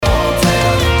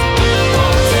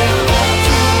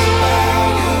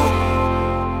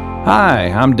Hi,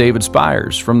 I'm David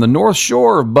Spires from the North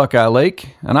Shore of Buckeye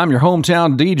Lake, and I'm your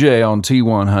hometown DJ on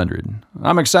T100.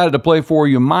 I'm excited to play for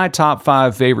you my top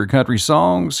 5 favorite country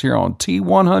songs here on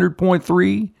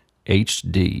T100.3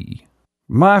 HD.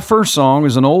 My first song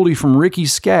is an oldie from Ricky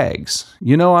Skaggs.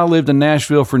 You know, I lived in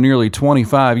Nashville for nearly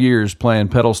 25 years playing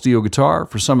pedal steel guitar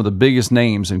for some of the biggest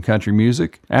names in country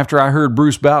music. After I heard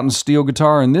Bruce Boughton's steel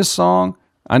guitar in this song,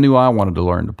 I knew I wanted to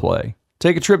learn to play.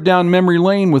 Take a trip down memory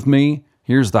lane with me.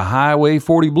 Here's the Highway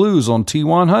 40 Blues on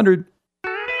T100.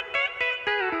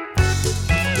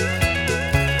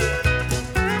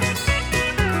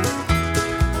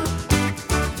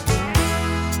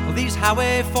 Well, these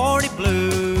Highway 40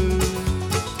 blues,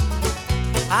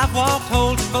 I've walked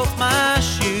holes in both my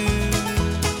shoes,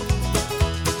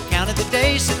 counted the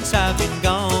days since I've been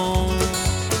gone,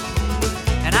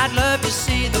 and I'd love to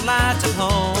see the lights at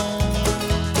home.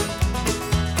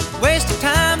 Waste of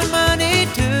time and money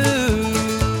too,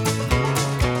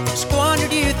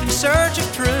 squandered youth in search of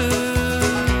truth,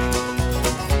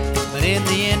 but in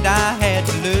the end I had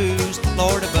to lose.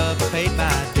 Lord above, I paid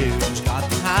my dues, got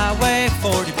the Highway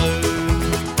 40 blues.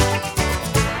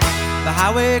 The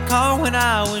highway car when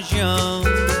I was young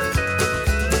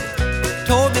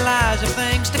told me lies of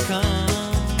things to come.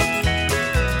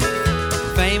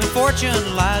 Fame and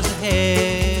fortune lies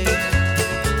ahead,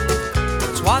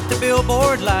 what the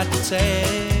billboard lights would say.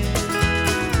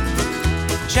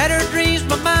 Shattered dreams,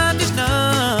 my mind is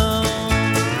numb,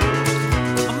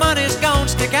 my money's gone,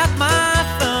 stick out my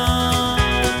thumb.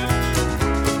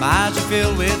 My eyes are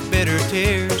filled with bitter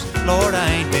tears, Lord, I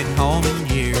ain't been home in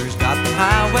years. Got the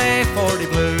Highway 40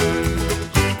 blues.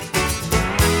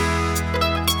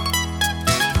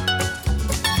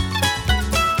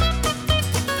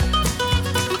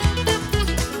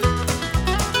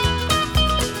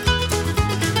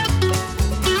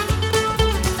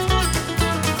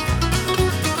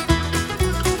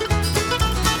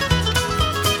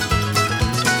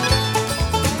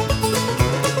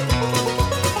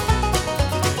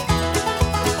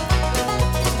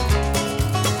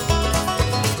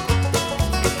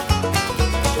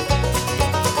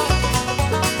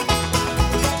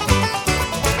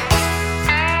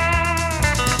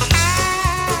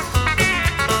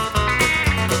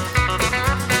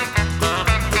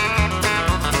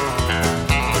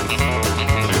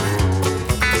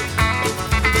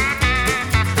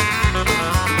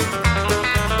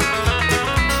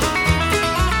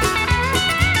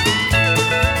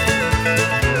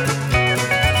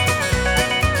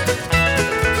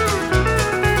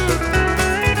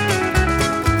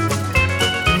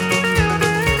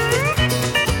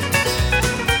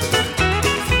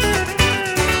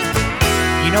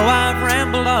 You know I've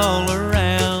rambled all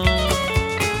around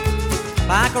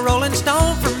like a rolling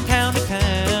stone from town to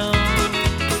town.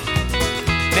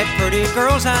 Met pretty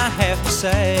girls, I have to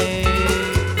say,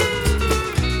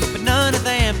 but none of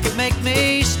them could make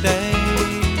me stay.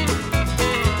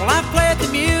 Well, I've played the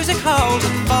music halls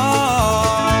and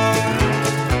bars,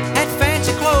 had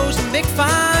fancy clothes and big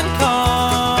fine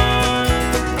cars,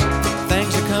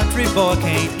 things a country boy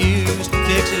can't use.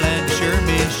 Dixieland sure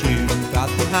miss you. Got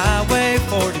the Highway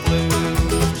 40 blues.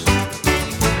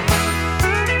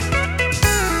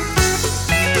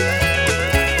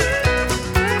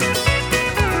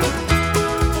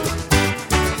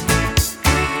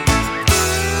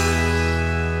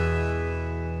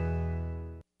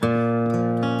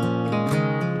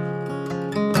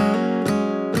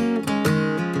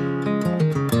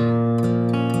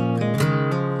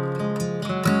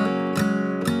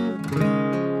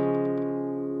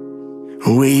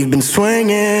 We've been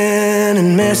swinging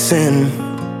and missing.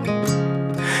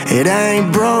 It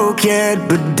ain't broke yet,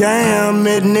 but damn,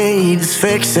 it needs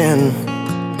fixing.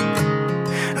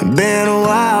 Been a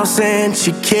while since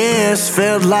you kissed,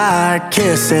 felt like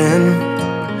kissing.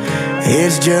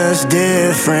 It's just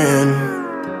different.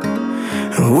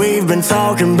 We've been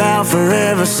talking about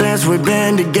forever since we've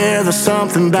been together.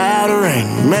 Something about a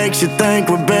ring makes you think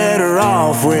we're better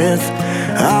off with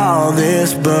all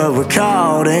this, but we're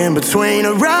caught in between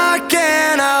a rock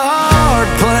and a hard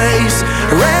place.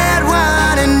 Red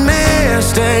wine and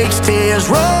mistakes, tears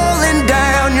rolling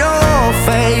down your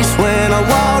face. When I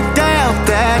walked out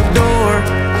that door,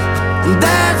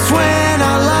 that's when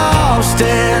I lost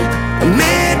it.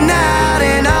 Midnight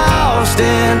in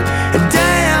Austin,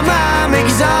 damn, I'm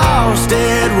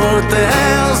exhausted. What the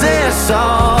hell's this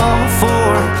all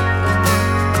for?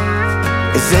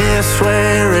 Is this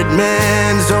where it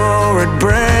mends or it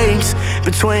breaks?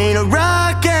 Between a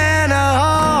rock and a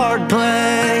hard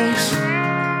place.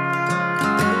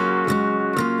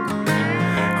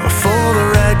 For the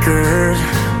record,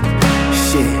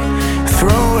 shit,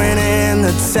 throwing in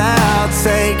the this out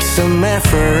takes some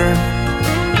effort,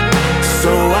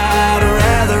 so I'd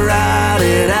rather ride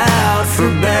it out for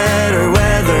better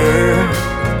weather.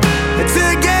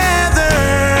 Together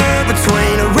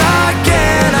between a rock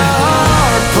and a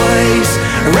hard place,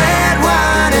 red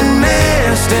wine and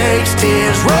mistakes,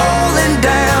 tears rolling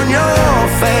down your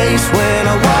face. When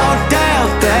I walked out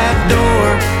that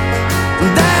door,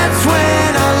 that's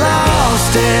when I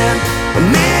lost it.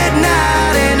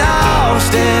 Midnight in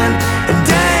Austin,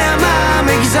 damn, I'm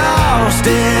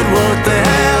exhausted. What the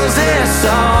hell's this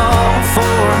all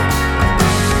for?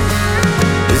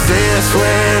 Is this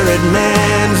where it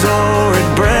mends or it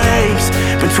breaks?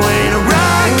 Between a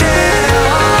rock and a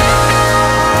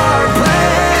hard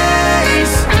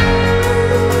place.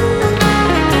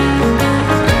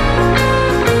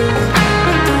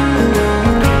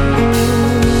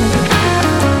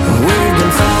 We've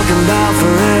been talking about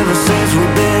forever since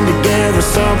we've been together.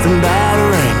 Something about a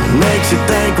ring makes you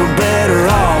think we're better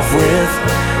off with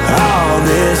all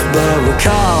this, but we're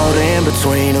caught in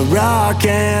between a rock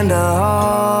and a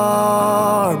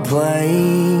hard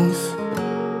place.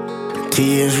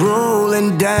 Tears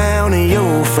rolling down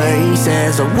your face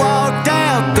as I walked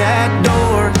out that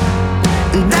door,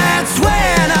 and that's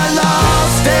when I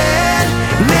lost it.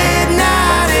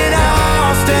 Midnight in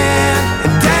Austin,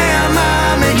 damn,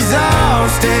 I'm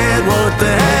exhausted. What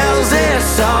the hell's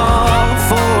this all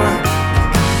for?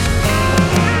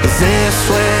 Is this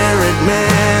where it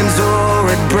mends or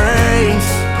it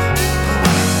breaks?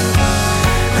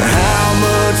 How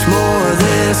much more of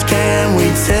this can we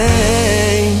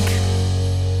take?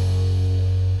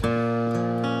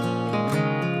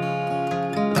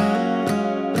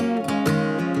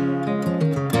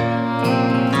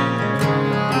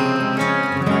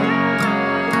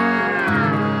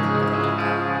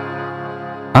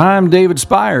 I'm David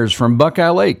Spires from Buckeye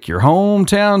Lake, your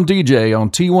hometown DJ on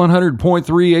T100.3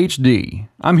 HD.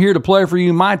 I'm here to play for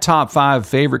you my top 5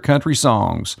 favorite country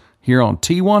songs here on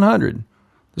T100.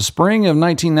 The spring of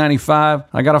 1995,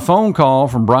 I got a phone call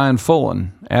from Brian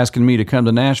Fullen asking me to come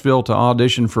to Nashville to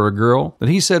audition for a girl that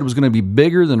he said was going to be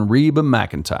bigger than Reba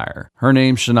McEntire. Her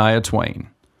name's Shania Twain.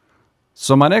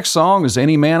 So my next song is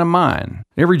Any Man of Mine.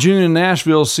 Every June in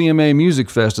Nashville, CMA Music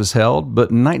Fest is held,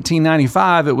 but in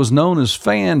 1995 it was known as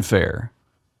Fanfare.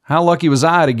 How lucky was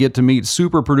I to get to meet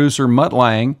super producer Mutt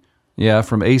Lange,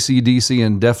 from AC/DC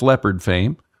and Def Leppard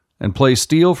fame, and play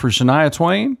steel for Shania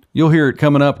Twain? You'll hear it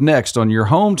coming up next on your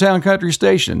hometown country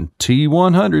station,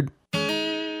 T100.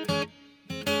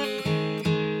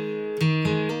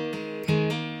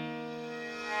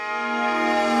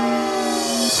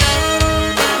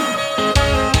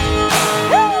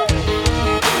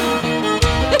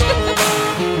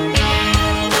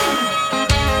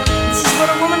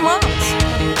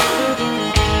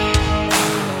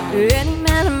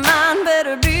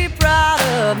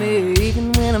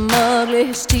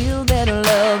 Still better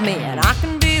love me, and I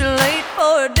can be late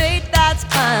for a date, that's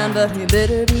fine, but you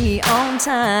better be on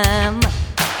time.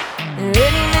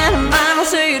 Any man of mine will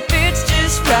say it fits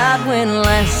just right when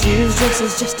last year's dress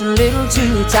is just a little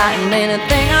too tight, and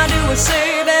anything I do or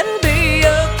say better be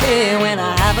okay when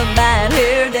I have a bad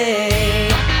hair day.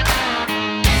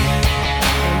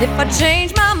 And if I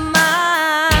change my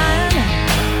mind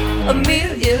a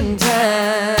million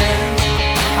times,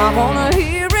 I wanna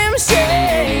hear him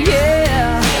say, yeah.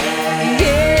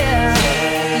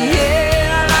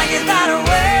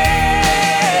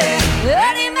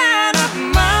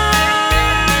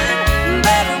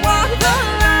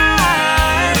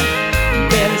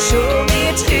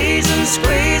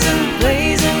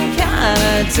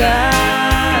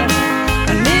 Time.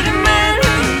 I need a man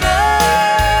who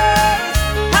knows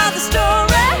how the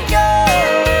story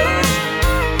goes.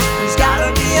 There's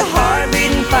gotta be a heart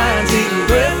beating fine, sweet,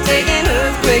 breathtaking,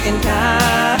 earthquaking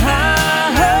kind.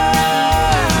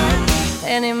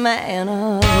 Any man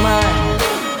of mine.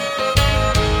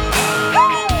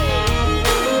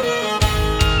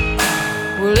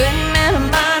 Well, any man of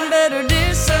mine better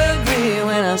disagree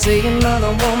when I see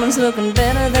another woman's looking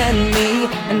better than me,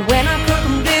 and when I cook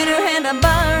dinner and I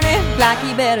burn it like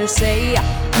he better say, I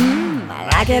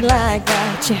like it like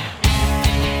that, yeah.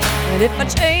 And if I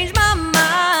change my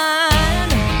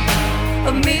mind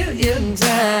a million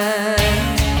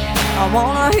times, I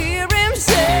wanna hear him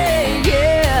say,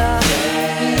 yeah,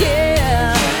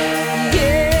 yeah,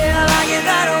 yeah, I like it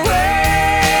that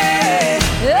way.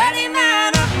 Any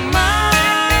man of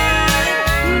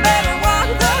mine better walk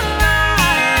the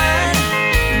line,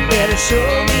 better show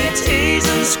me a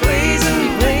teasing,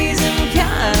 squeezing, blazing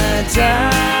kind of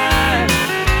time.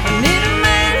 I need a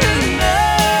man who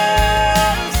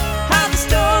knows how the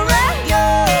story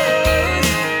goes.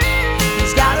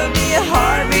 There's gotta be a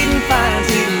heart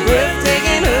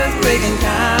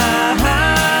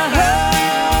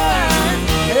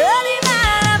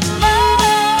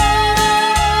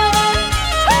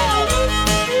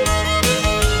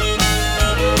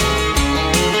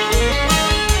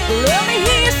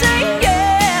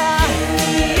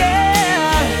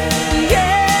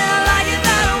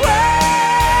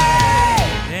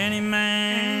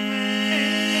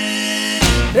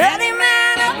Any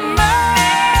man of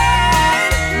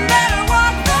mine better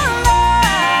walk the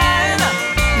line.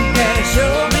 Better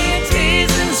show me a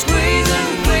teasing,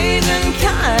 squeezing, pleasing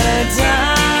kind of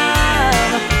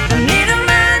time. I need a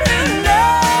man who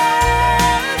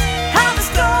knows how the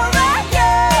story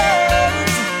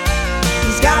goes.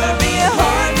 He's gotta be a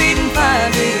heart-beating,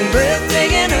 fire-beating,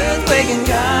 breathtaking, earth-quaking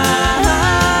kind.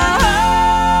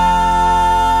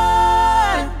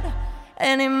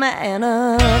 Any man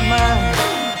of mine.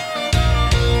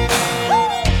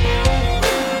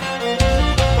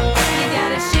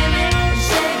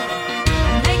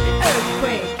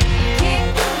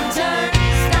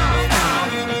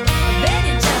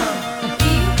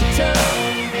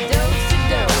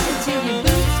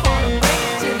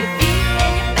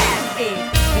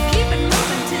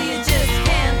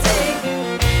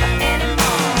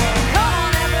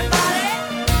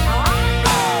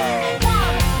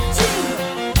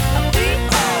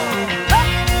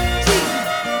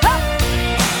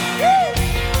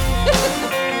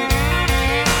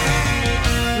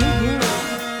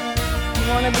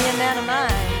 Be a man of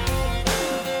mine.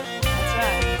 That's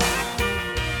right.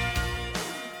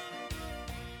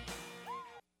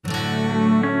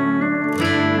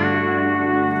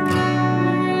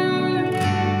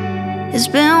 It's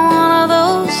been one of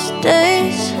those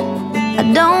days I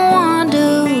don't want to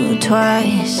do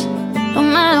twice. No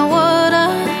matter what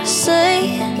I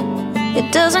say,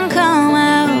 it doesn't come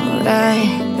out right.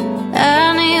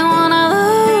 I need one of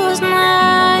those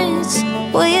nights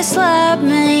where you slap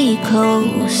me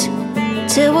close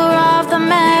till we're off the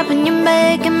map and you're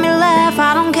making me laugh.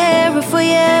 I don't care if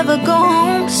we ever go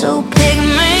home. So pick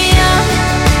me up,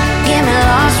 get me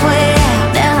lost way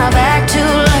out, then I'm back too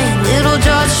late. Little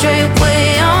George straight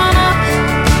way on up.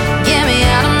 Get me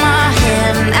out of my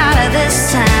head and out of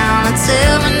this town and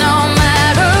tell me no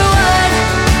matter what,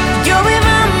 you'll be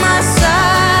by my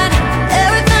side.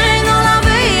 Everything gonna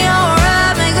be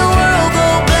alright. Make the world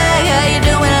go black. How you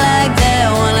doing like that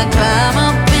when I climb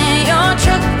up in your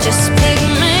truck? Just pick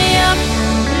me up.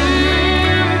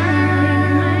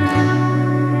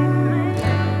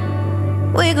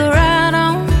 We go right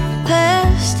on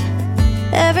past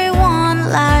every one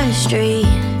live street.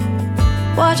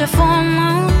 Watch a full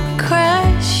moon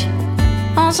crash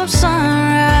on some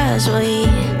sunrise weed.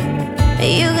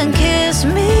 You can kiss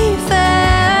me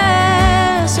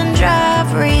fast and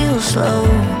drive real slow.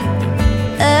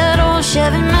 That old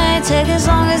Chevy may take as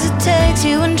long as it takes.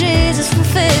 You and Jesus will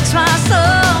fix my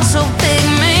soul. So pick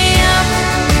me up,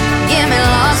 get me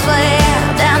lost way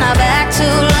out, down our back too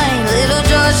lane. Little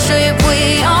George Street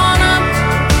way on up.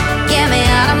 Get me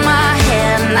out of my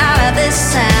head and out of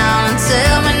this town and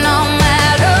tell me no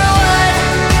matter what,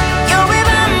 you'll be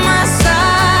by my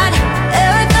side.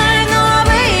 Everything gonna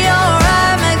be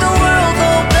alright. Make the world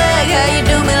go black. How you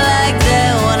do me like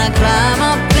that when I climb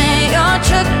up in your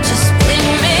truck? Just pick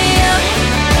me up.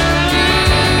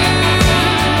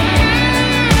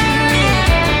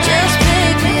 Just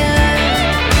pick me up.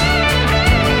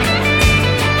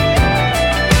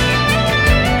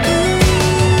 Ooh,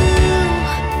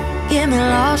 get me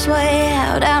lost way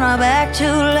out, down our back too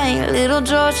late. Little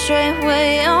George straight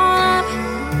way on up.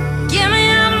 Get me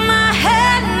out of my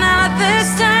head and out of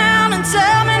this town and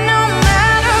tell me no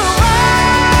matter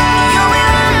what, you'll be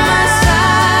by my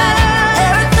side.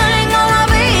 Everything gonna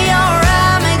be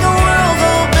alright. Make the world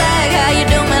go black. How you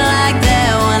do me like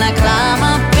that when I climb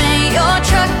up in your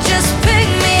truck? Just pick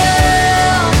me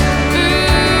up.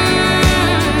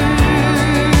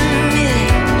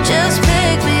 Yeah. Just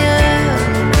pick me up.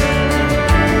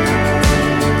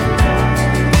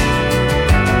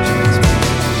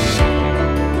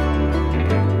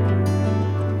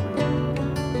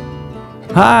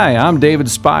 Hi, I'm David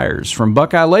Spires from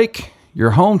Buckeye Lake,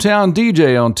 your hometown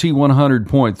DJ on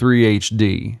T100.3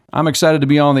 HD. I'm excited to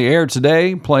be on the air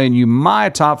today, playing you my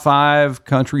top 5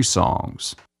 country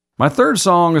songs. My third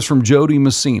song is from Jody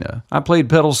Messina. I played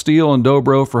pedal steel and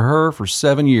dobro for her for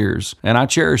 7 years, and I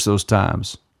cherish those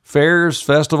times. Fairs,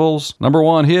 festivals,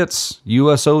 #1 hits,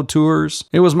 USO tours.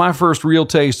 It was my first real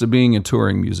taste of being a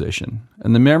touring musician.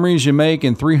 And the memories you make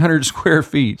in 300 square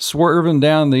feet swerving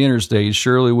down the interstate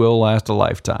surely will last a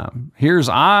lifetime. Here's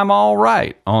I'm All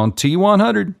Right on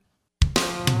T100.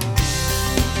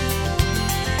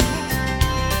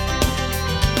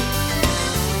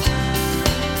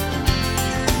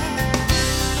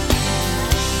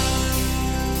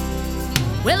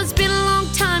 Well, it's been a long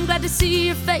time, glad to see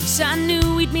your face. I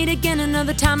knew we'd meet again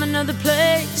another time, another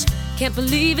place. Can't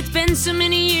believe it's been so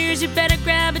many years. You better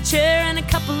grab a chair and a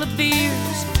couple of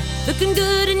beers. Looking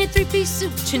good in your three-piece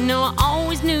suit. You know I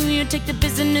always knew you'd take the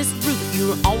business route. You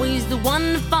were always the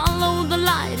one to follow the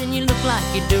light, and you look like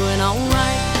you're doing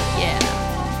alright, yeah.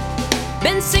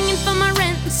 Been singing for my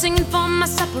rent and singing for my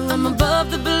supper. I'm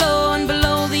above the below and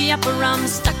below the upper. I'm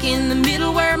stuck in the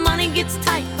middle where money gets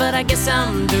tight, but I guess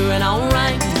I'm doing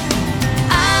alright.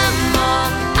 I'm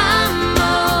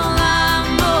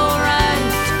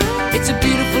alright. It's a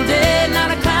beautiful day, not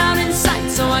a cloud in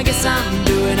sight, so I guess I'm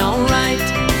doing alright.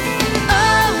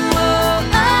 I'm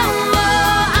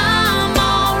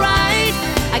alright.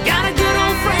 I got a good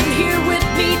old friend here with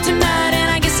me tonight,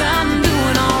 and I guess I'm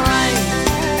doing alright.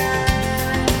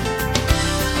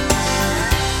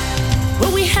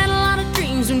 Well, we had a lot of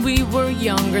dreams when we were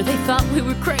younger. They thought we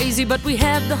were crazy, but we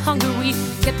had the hunger. We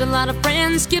kept a lot of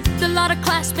friends, skipped a lot of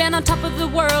class, been on top of the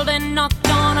world and knocked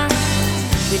on our.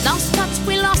 We lost touch,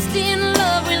 we lost in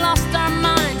love, we lost our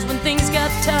minds when things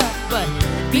got tough. But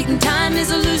beating time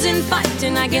is a losing fight,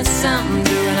 and I guess I'm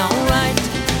doing alright.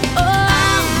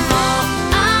 I'm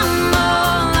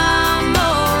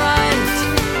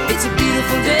alright. It's a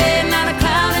beautiful day, not a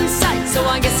cloud in sight, so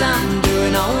I guess I'm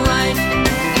doing alright.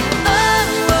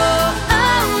 I'm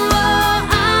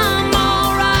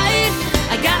alright.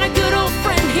 I got a good old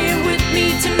friend here with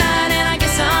me tonight, and I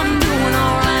guess I'm doing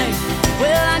alright.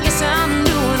 Well, I guess I'm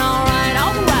doing alright,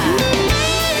 alright.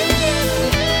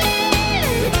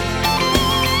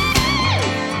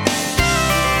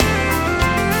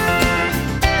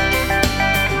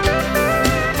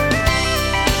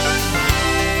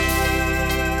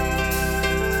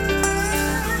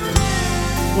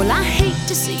 Well, I hate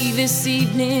to see you this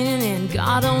evening, and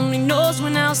God only knows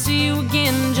when I'll see you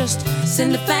again. Just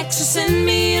send a fax or send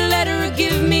me a letter, or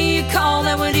give me a call,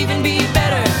 that would even be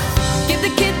better. Give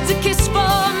the kids a kiss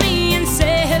for me and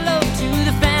say hello to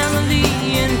the family,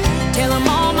 and tell them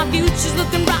all my future's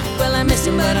looking bright. Well, I miss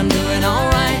him, but I'm doing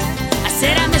alright. I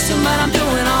said I miss him, but I'm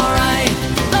doing alright.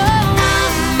 I'm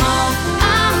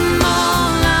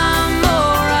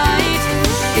alright.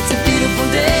 It's a beautiful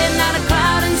day, not a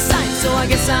cloud in sight, so I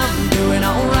guess I'm doing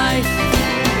alright.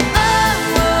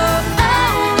 I'm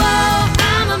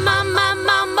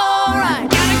alright.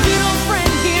 Got a good old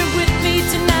friend here with me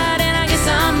tonight, and I guess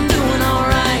I'm doing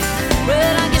alright.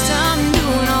 Well, I guess I'm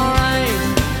doing alright.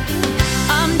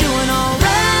 I'm doing alright.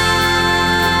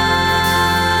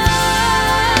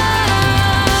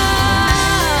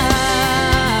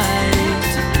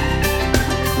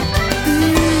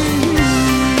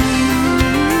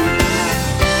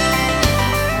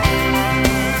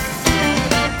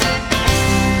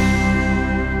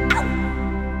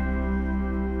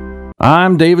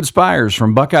 I'm David Spires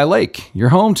from Buckeye Lake,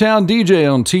 your hometown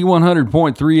DJ on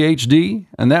T100.3 HD,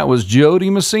 and that was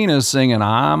Jody Messina singing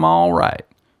I'm All Right.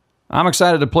 I'm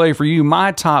excited to play for you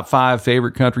my top 5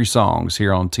 favorite country songs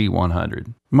here on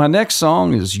T100. My next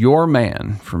song is Your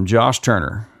Man from Josh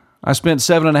Turner. I spent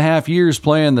 7.5 years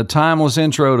playing the timeless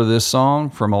intro to this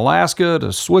song, from Alaska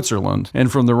to Switzerland,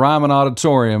 and from the Ryman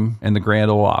Auditorium and the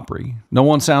Grand Ole Opry. No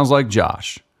one sounds like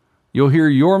Josh. You'll hear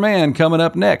Your Man coming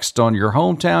up next on your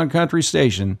hometown country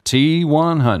station,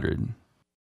 T100.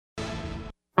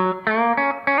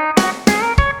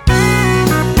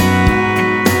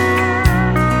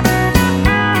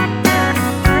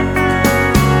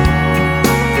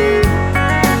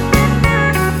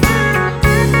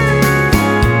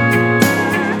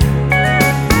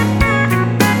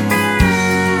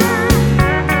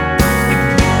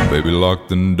 Baby, lock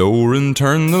the door and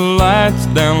turn the lights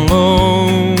down low,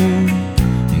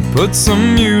 and put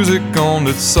some music on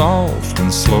that's soft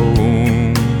and slow.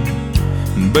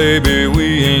 And baby,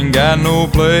 we ain't got no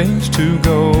place to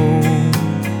go.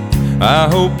 I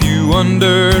hope you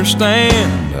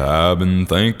understand, I've been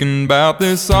thinking about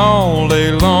this all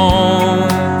day long.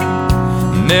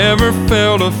 Never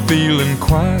felt a feeling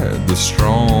quite this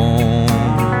strong.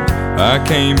 I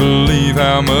can't believe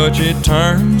how much it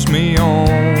turns me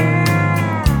on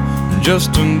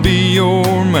just to be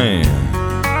your man.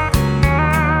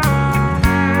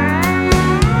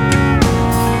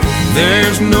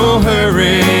 There's no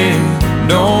hurry,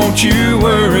 don't you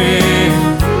worry.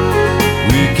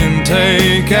 We can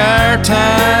take our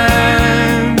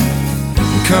time.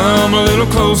 Come a little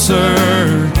closer,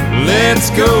 let's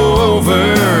go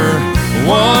over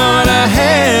what I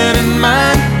had in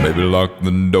mind. Baby, lock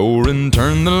the door and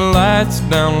turn the lights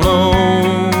down low,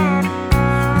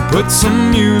 and put some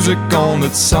music on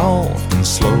that's soft and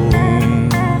slow.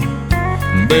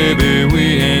 Baby,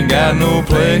 we ain't got no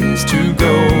place to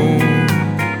go.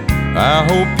 I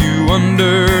hope you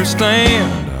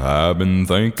understand, I've been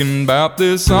thinking about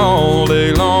this all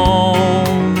day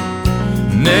long.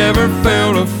 Never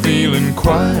felt a feeling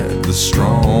quite this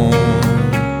strong.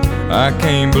 I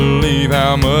can't believe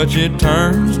how much it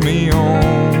turns me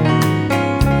on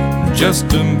just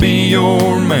to be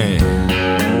your man.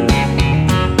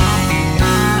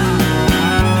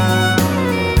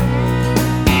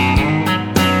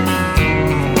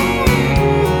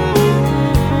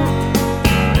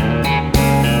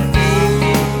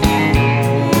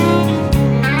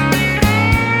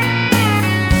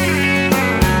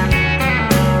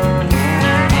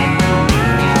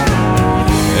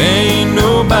 Ain't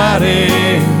nobody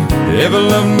ever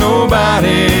loved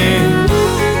nobody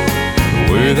the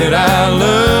way that I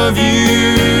love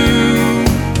you.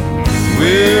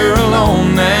 We're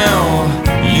alone now,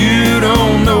 you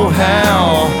don't know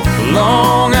how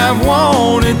long I've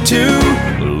wanted to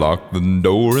lock the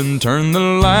door and turn the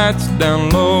lights down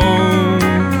low,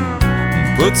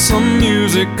 put some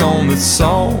music on that's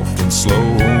soft and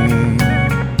slow.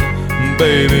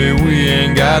 Baby, we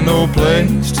ain't got no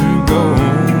place to go.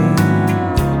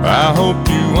 I hope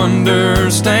you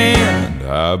understand.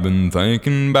 I've been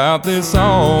thinking about this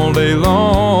all day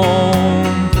long.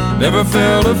 Never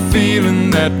felt a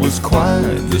feeling that was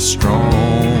quite this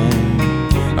strong.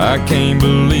 I can't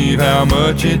believe how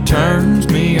much it turns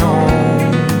me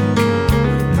on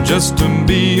just to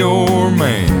be your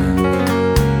man.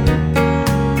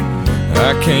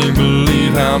 I can't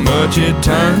believe how much it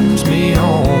turns me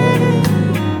on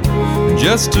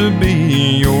just to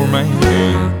be your man.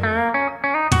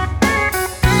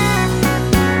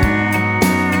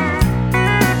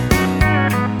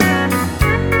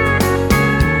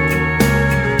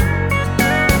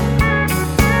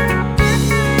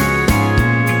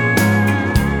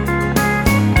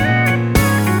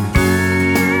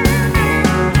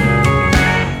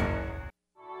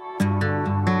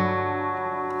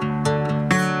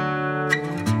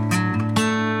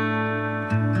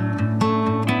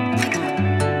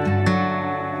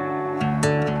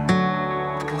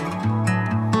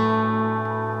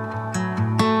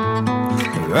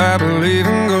 I believe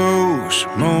in ghosts,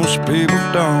 most people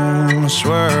don't. I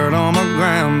swear it on my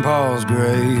grandpa's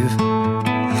grave.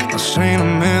 I seen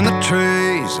them in the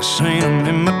trees, I seen them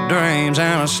in my dreams,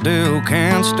 and I still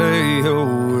can't stay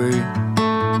away.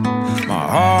 My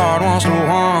heart wants to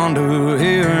wander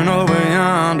here and over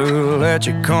yonder, let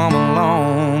you come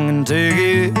along and take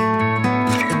it.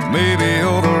 Maybe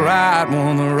you're the right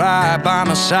one, the right by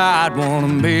my side one,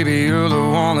 and maybe you're the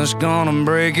one that's gonna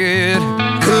break it.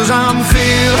 'Cause I'm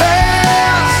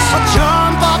fearless, I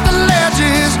jump off the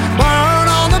ledges, burn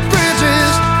on the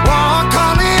bridges, walk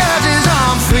on the edges.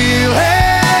 I'm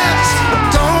fearless, I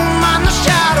don't mind the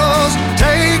shadows,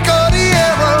 take all the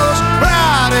arrows,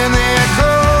 ride in the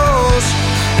echoes.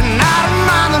 And I don't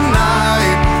mind the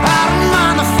night, I don't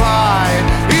mind the fight,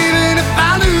 even if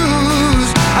I lose,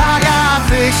 I got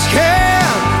thick skin,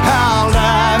 I'll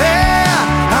dive in.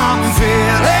 I'm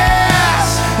fearless,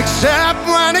 except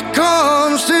when it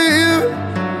comes to you.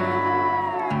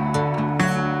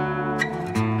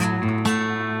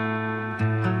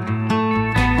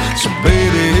 So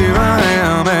baby, here I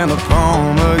am in the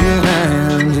palm of your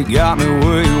hand. You got me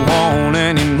where you want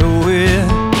and you know it.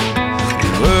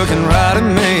 You're looking right at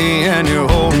me and you're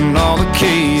holding all the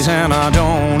keys, and I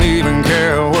don't even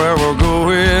care where we're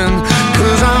going.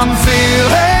 'Cause I'm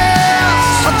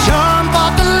fearless, I jump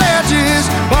off the ledges,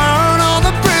 burn on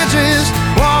the bridges,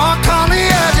 walk on the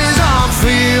edges. I'm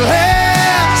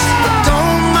fearless, I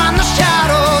don't mind the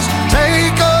shadows,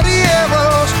 take all the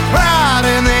arrows, ride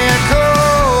in the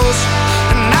echoes.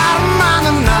 And I don't mind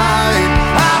the night,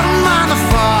 I don't mind the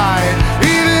fight,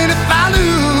 even if I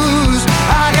lose,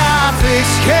 I got thick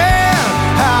skin,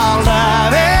 I'll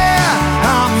dive in.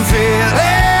 I'm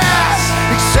fearless,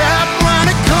 except when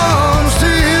it comes to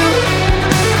you.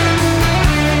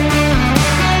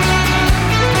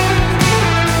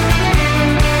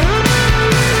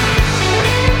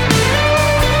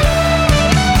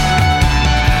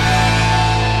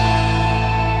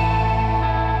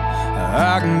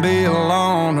 I can be a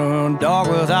loner, a dog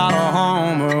without a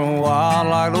home, or wild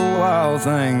like the wild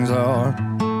things are.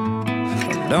 I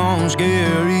don't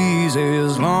scare easy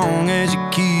as long as you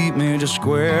keep me just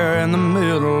square in the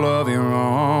middle of your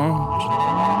arms.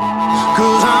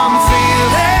 'Cause I'm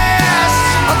fearless,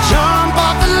 I jump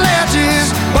off the ledges,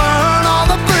 burn all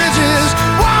the bridges,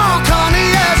 walk on the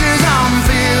edges. I'm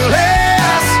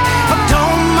fearless, I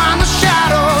don't mind the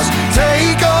shadows,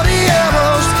 take all the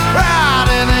arrows, ride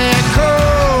in the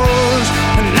echoes.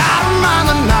 And I don't mind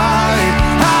the night,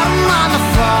 I don't mind the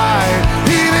fight,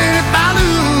 even if I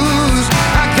lose,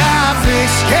 I got thick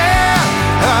skin,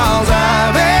 I'll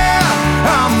dive in.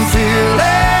 I'm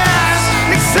fearless,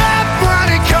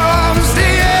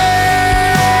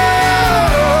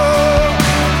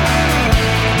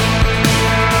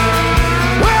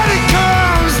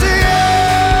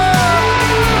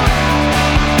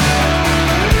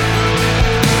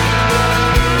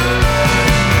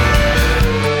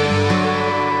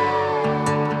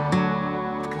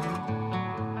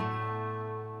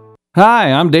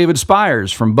 Hi, I'm David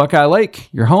Spires from Buckeye Lake,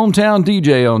 your hometown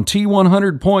DJ on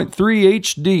T100.3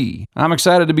 HD. I'm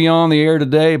excited to be on the air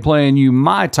today playing you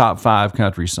my top 5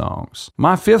 country songs.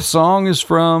 My 5th song is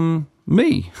from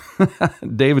me,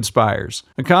 David Spires.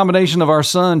 A combination of our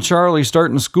son Charlie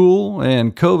starting school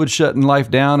and COVID shutting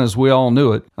life down as we all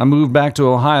knew it. I moved back to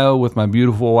Ohio with my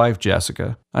beautiful wife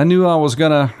Jessica. I knew I was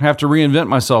going to have to reinvent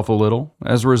myself a little.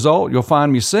 As a result, you'll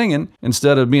find me singing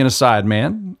instead of being a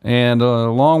sideman. And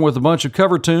along with a bunch of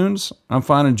cover tunes, I'm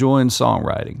fine enjoying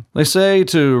songwriting. They say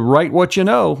to write what you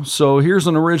know, so here's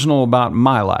an original about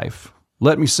my life.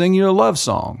 Let me sing you a love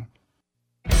song.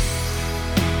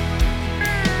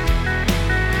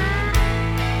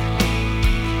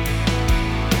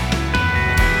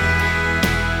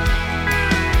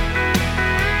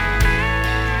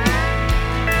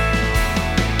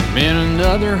 Been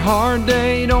another hard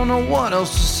day, don't know what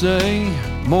else to say.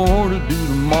 More to do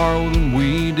tomorrow than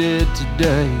we did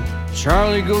today.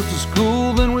 Charlie goes to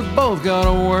school, then we both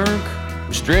gotta work.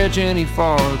 We stretch any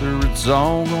farther, it's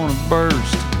all gonna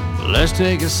burst. But let's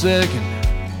take a second,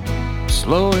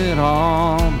 slow it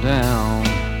all down.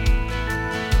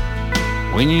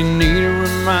 When you need a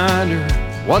reminder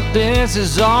what this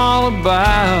is all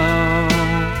about,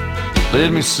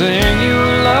 let me sing you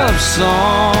a love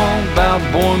song about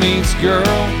boy meets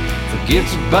girl,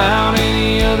 forgets about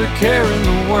any other care in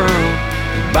the world.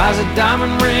 He buys a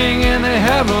diamond ring and they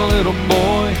have a little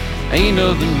boy. Ain't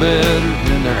nothing better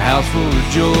than their house full of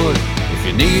joy. If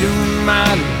you need a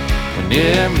reminder when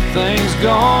everything's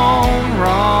gone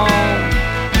wrong,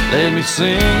 let me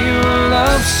sing you a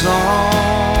love song.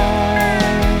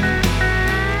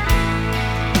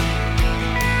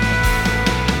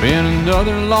 Been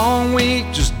another long week,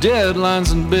 just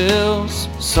deadlines and bills,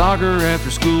 soccer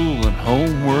after school and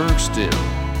homework still.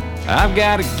 I've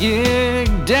got a gig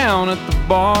down at the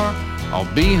bar, I'll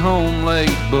be home late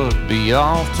but be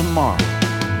off tomorrow.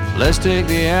 Let's take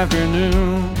the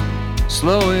afternoon,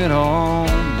 slow it all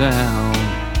down.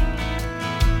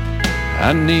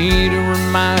 I need a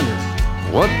reminder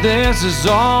what this is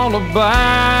all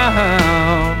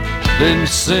about. Let me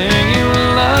sing you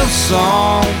a love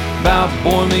song about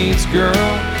boy meets girl,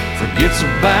 forgets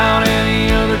about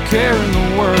any other care in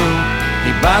the world.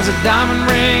 He buys a diamond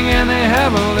ring and they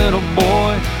have a little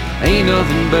boy. Ain't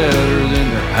nothing better than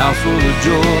their house full of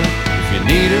joy. If you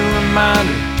need a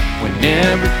reminder when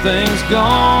everything's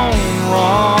gone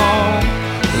wrong,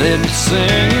 let me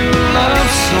sing you a love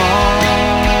song.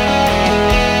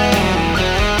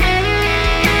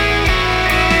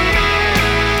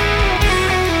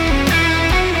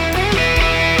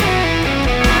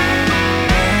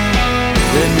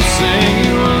 Let me sing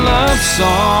you a love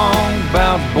song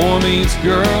about boy meets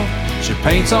girl. She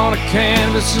paints on a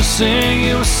canvas to sing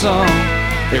you a song.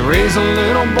 They raise a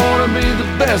little boy to be the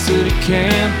best that he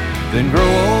can, then grow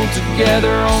old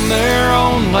together on their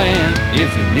own land.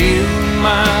 If you need a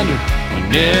reminder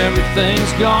when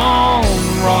everything's gone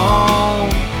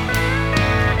wrong,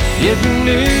 if you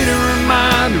need a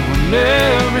reminder when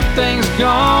everything's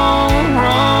gone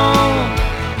wrong,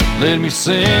 let me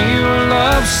sing you a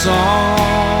love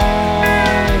song.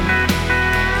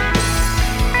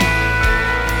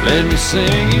 Let me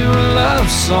sing you a love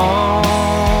song.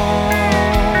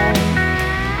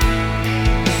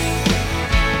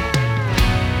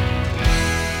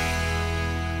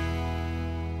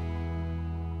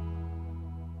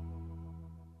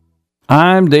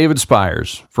 I'm David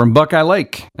Spires from Buckeye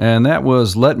Lake, and that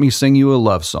was Let Me Sing You a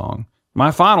Love Song. My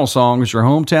final song is your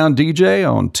hometown DJ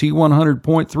on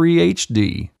T100.3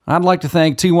 HD. I'd like to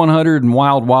thank T100 and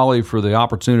Wild Wally for the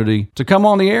opportunity to come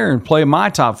on the air and play my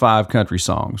top 5 country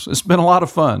songs. It's been a lot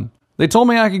of fun. They told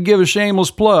me I could give a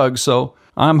shameless plug, so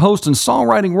I'm hosting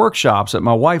songwriting workshops at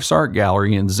my wife's art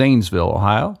gallery in Zanesville,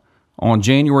 Ohio, on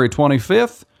January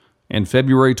 25th and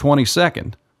February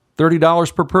 22nd.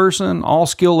 $30 per person, all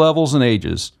skill levels and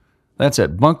ages. That's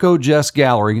at Bunko Jess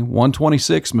Gallery,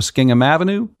 126 Muskingum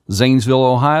Avenue, Zanesville,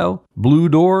 Ohio, Blue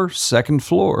Door, 2nd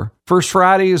floor. First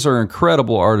Fridays are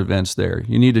incredible art events there.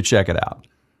 You need to check it out.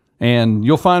 And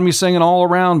you'll find me singing all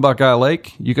around Buckeye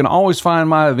Lake. You can always find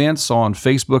my events on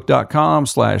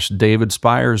Facebook.com/David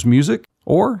Spires Music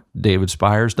or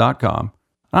DavidSpires.com.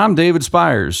 I'm David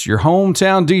Spires, your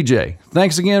hometown DJ.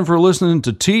 Thanks again for listening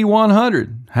to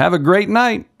T100. Have a great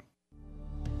night.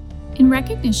 In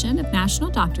recognition of National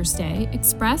Doctors Day,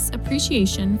 express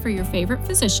appreciation for your favorite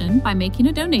physician by making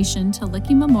a donation to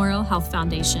Licking Memorial Health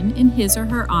Foundation in his or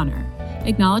her honor.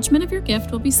 Acknowledgement of your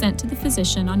gift will be sent to the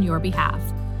physician on your behalf.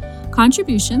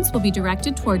 Contributions will be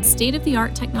directed towards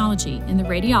state-of-the-art technology in the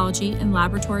radiology and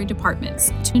laboratory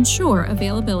departments to ensure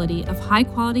availability of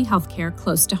high-quality healthcare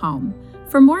close to home.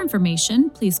 For more information,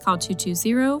 please call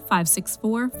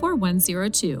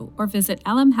 220-564-4102 or visit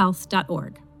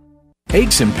lmhealth.org.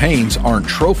 Aches and pains aren't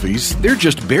trophies, they're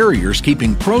just barriers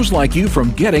keeping pros like you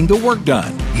from getting the work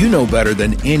done. You know better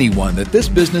than anyone that this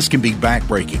business can be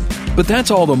backbreaking. But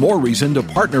that's all the more reason to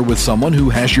partner with someone who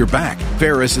has your back.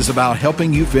 Ferris is about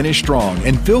helping you finish strong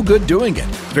and feel good doing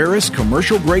it. Ferris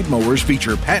commercial-grade mowers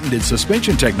feature patented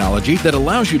suspension technology that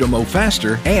allows you to mow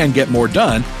faster and get more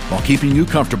done while keeping you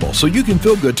comfortable so you can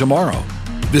feel good tomorrow.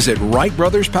 Visit Wright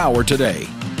Brothers Power today.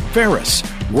 Ferris,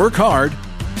 work hard,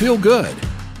 feel good.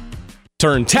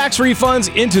 Turn tax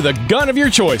refunds into the gun of your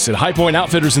choice at High Point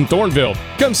Outfitters in Thornville.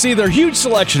 Come see their huge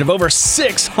selection of over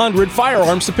 600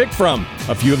 firearms to pick from.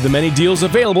 A few of the many deals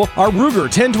available are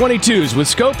Ruger 1022s with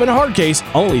scope and a hard case,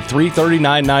 only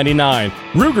 $339.99.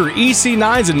 Ruger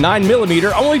EC9s and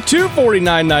 9mm, only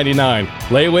 $249.99.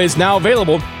 Layaways now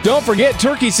available. Don't forget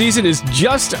turkey season is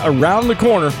just around the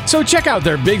corner, so check out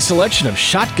their big selection of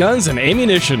shotguns and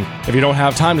ammunition. If you don't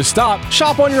have time to stop,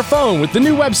 shop on your phone with the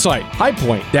new website,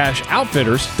 highpoint-outfitters.com.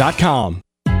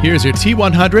 Here's your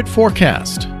T100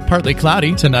 forecast. Partly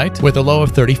cloudy tonight with a low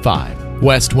of 35.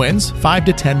 West winds 5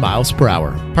 to 10 miles per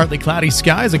hour. Partly cloudy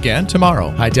skies again tomorrow.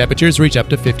 High temperatures reach up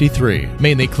to 53.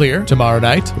 Mainly clear tomorrow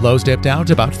night. Lows dip down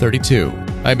to about 32.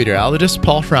 I'm meteorologist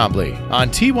Paul Frombley on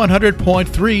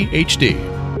T100.3 HD.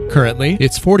 Currently,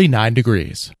 it's 49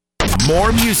 degrees.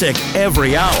 More music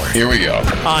every hour. Here we go.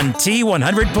 On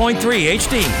T100.3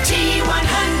 HD.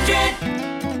 T100.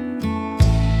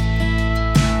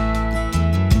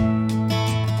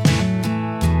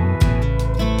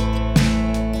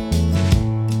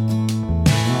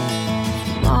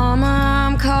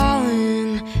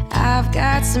 I've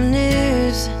got some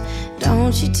news.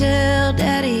 Don't you tell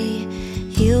Daddy,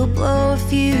 he'll blow a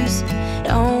fuse.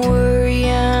 Don't worry,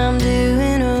 I'm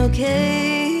doing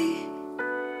okay.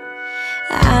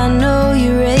 I know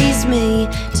you raised me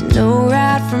to know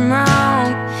right from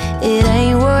wrong. It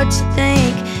ain't what you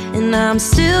think, and I'm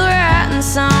still writing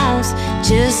songs.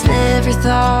 Just never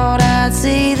thought I'd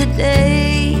see the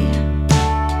day.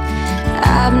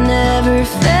 I've never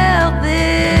felt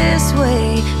this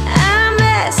way.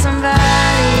 Somebody,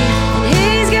 and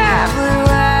he's got blue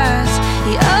eyes.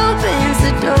 He opens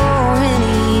the door and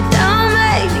he don't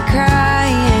make me cry.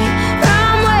 He ain't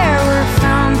from where we're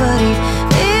from, but he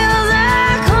feels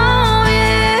like home.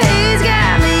 Yeah, he's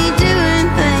got me doing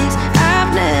things I've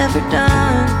never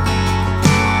done.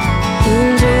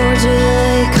 In Georgia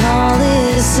they call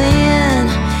it a sin.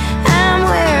 I'm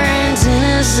wearing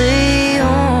Tennessee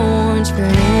orange for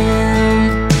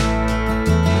him.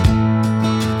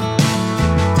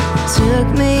 Took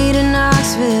me to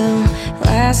Knoxville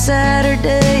last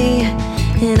Saturday,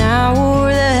 and I wore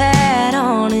the hat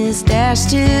on his dash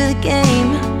to the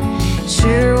game.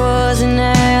 Sure was in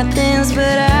Athens,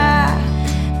 but I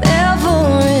fell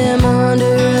for him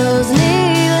under those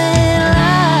neon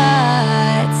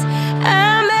lights.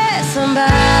 I met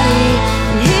somebody,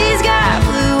 and he's got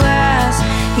blue eyes.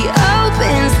 He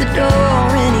opens the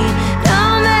door and he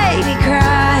don't make me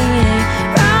cry. He ain't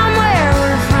from where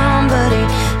we're from, but he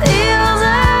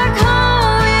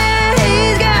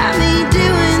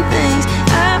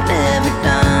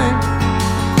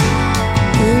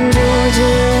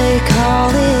call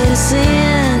it a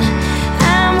sin.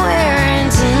 I'm wearing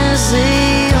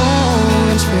Tennessee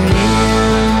orange for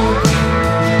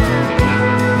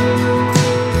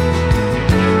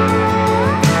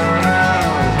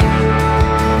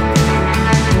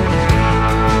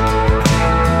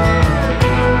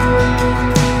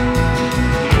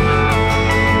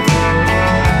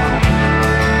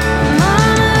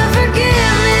Mama,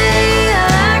 forgive me, I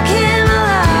can't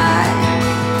lie.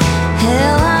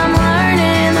 Hell, I'm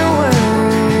learning the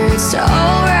words to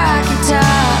old Rocky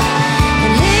Top,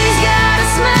 and he's got a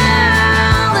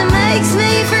smile that makes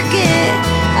me forget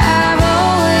I've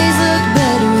always looked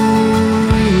better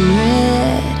in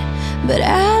red. But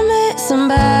I met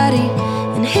somebody,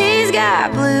 and he's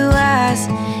got blue eyes.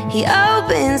 He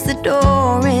opens the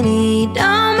door and he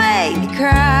don't make me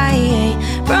cry. He ain't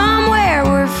from where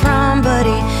we're from, but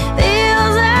he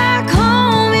feels like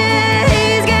home. Yeah,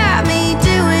 he's got me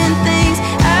doing things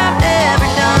I've never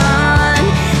done.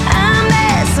 I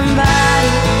met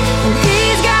somebody, and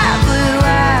he's got blue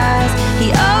eyes.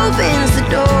 He opens the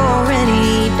door and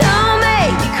he don't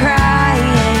make me cry. He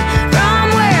ain't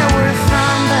from where we're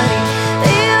from, but he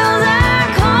feels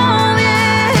like home.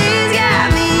 Yeah, he's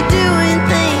got me doing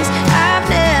things I've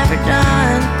never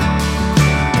done.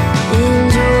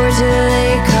 In Georgia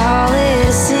they call it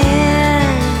a sin,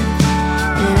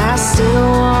 and I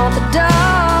still want the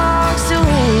dogs to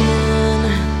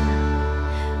win.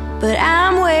 But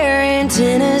I'm wearing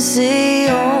Tennessee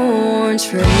orange orange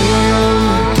for him.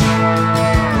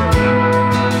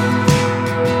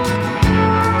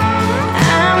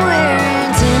 I'm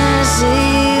wearing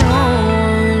Tennessee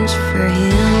orange for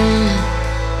him.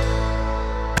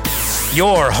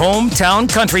 Your hometown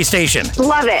country station.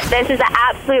 Love it. This is the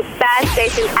absolute best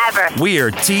station ever.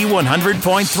 We're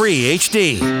T100.3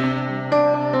 HD.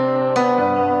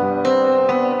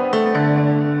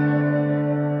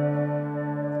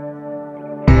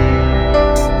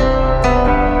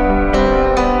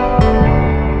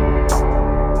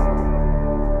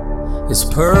 It's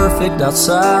perfect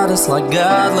outside, it's like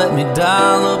God let me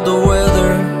dial up the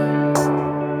weather.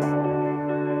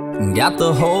 Got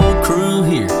the whole crew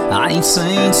here, I ain't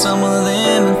seen some of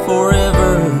them in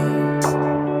forever.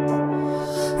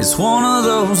 It's one of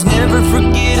those never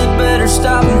forget it, better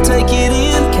stop and take it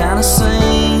in kind of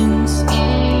scenes.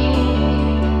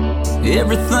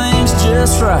 Everything's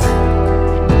just right,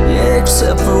 yeah,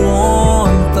 except for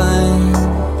one thing.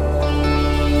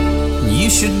 You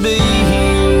should be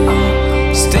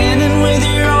here, standing with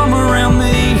your arm around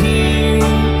me here,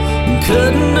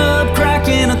 cutting up,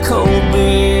 cracking a cold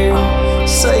beer,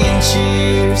 saying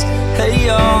cheers. Hey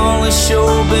y'all, it's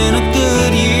sure been a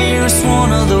good year. It's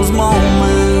one of those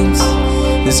moments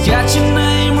that's got your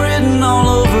name written all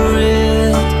over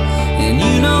it. And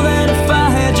you know that if I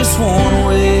had just one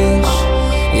wish,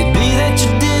 it'd be that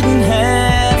you didn't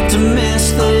have to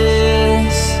miss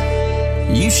this.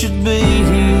 You should be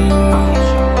here.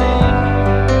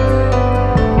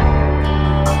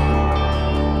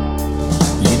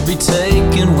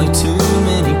 Taking way too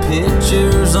many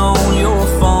pictures on your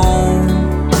phone,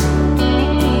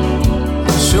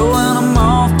 showing them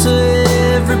off to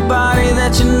everybody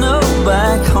that you know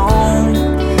back home,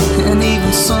 and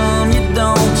even some you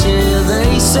don't. Yeah,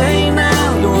 they say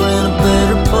now you're in a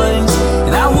better place,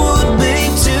 and I would be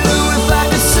too if I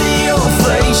could see your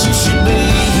face. You should be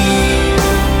here,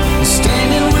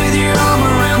 standing with your arm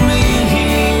around me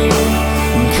here,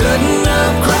 cutting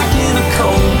up, cracking a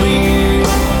cold beer,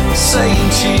 saying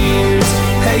cheers.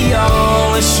 Hey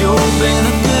y'all, it's sure been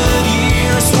a good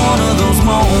year. It's one of those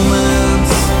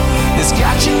moments that's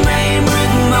got your name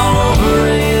written all over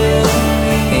it.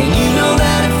 And you know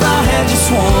that if I had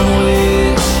just one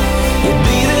wish, it'd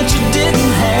be that you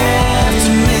didn't have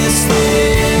to miss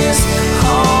this.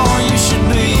 Oh, you should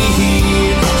be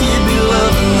here, you'd be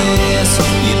loving this,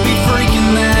 you'd be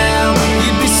freaking out,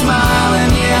 you'd be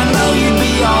smiling. Yeah, I know you'd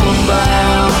be all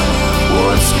about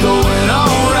what's going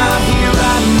on right here,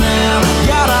 right now.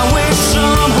 God, I wish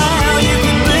somehow you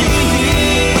could be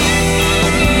here.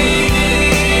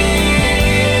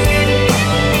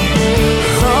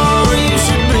 Oh, you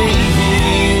should be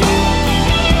here.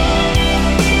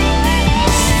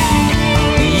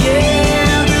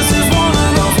 Yeah, this is one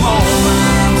of those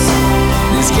moments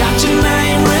that's got your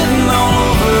name written all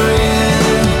over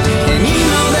it. And you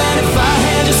know that if I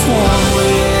had just one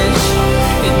wish,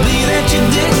 it'd be that you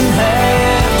didn't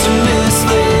have to miss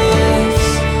this.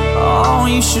 Oh,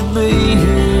 you should be here.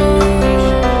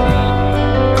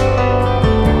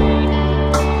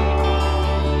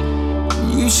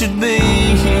 You should be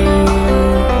here.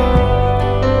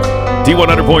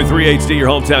 T100.3 HD, your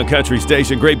hometown country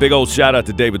station. Great big old shout out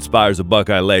to David Spires of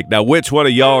Buckeye Lake. Now, which one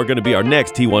of y'all are going to be our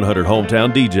next T100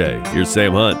 hometown DJ? Here's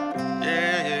Sam Hunt.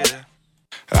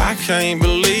 I can't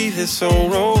believe this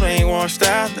old road ain't washed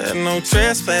out, that no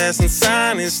trespassing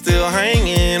sign is still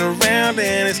hanging around,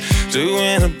 and it's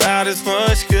doing about as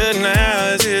much good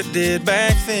now as it did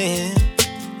back then.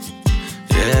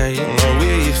 Yeah, you know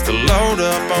we used to load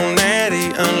up on natty,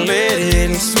 unleaded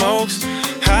and smokes,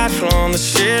 hide from the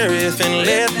sheriff and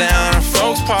let down our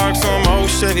folks. Park some old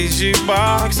Chevy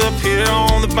jukebox up here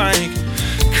on the bank,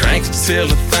 crank it till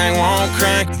the thing won't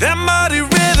crank. That muddy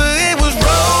river, it was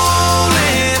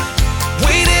rolling,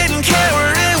 we didn't care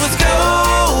where it was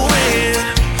going.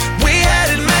 We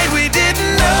had it made, we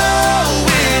didn't know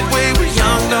it. We were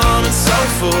young, dumb, and so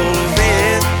full of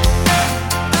it.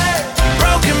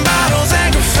 Broken bottles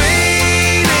and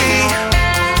graffiti,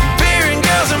 beer and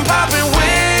girls and popping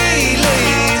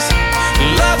wheelies.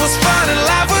 Love was fun and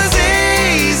life was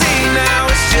easy. Now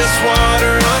it's just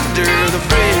water under the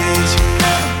bridge.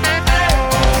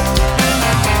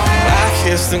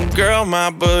 Kissed the girl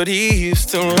my buddy used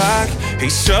to like. He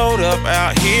showed up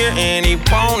out here and he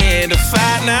wanted to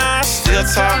fight. Now I still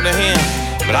talk to him,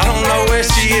 but I don't know where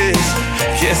she is.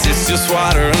 Guess it's just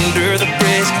water under the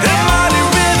bridge. That muddy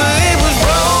river, it was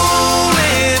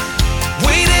rolling,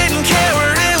 we didn't care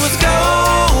where it was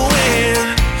going.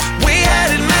 We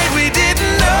had it made, we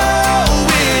didn't know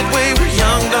it. We were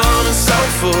young, dumb, and so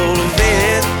full of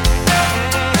it.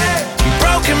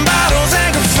 Broken bottles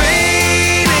and graffiti,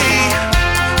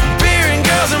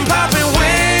 and popping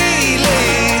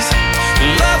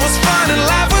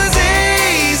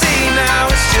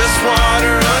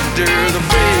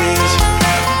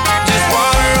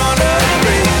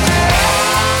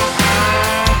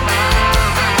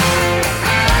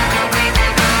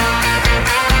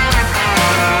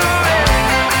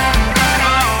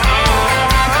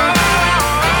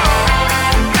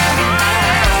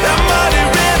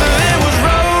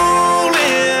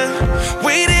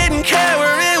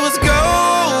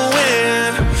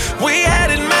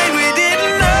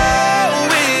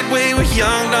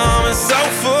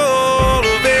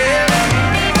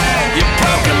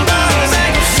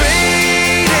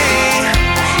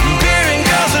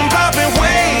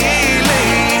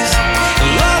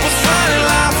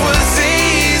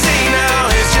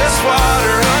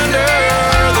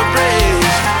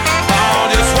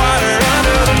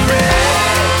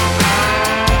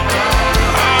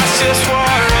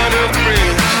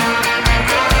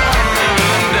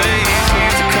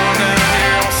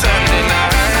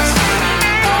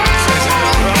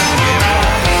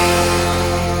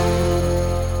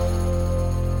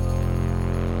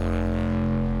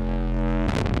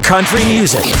country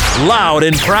music, loud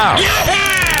and proud.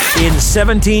 In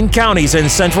 17 counties in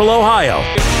Central Ohio.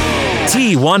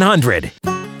 T100.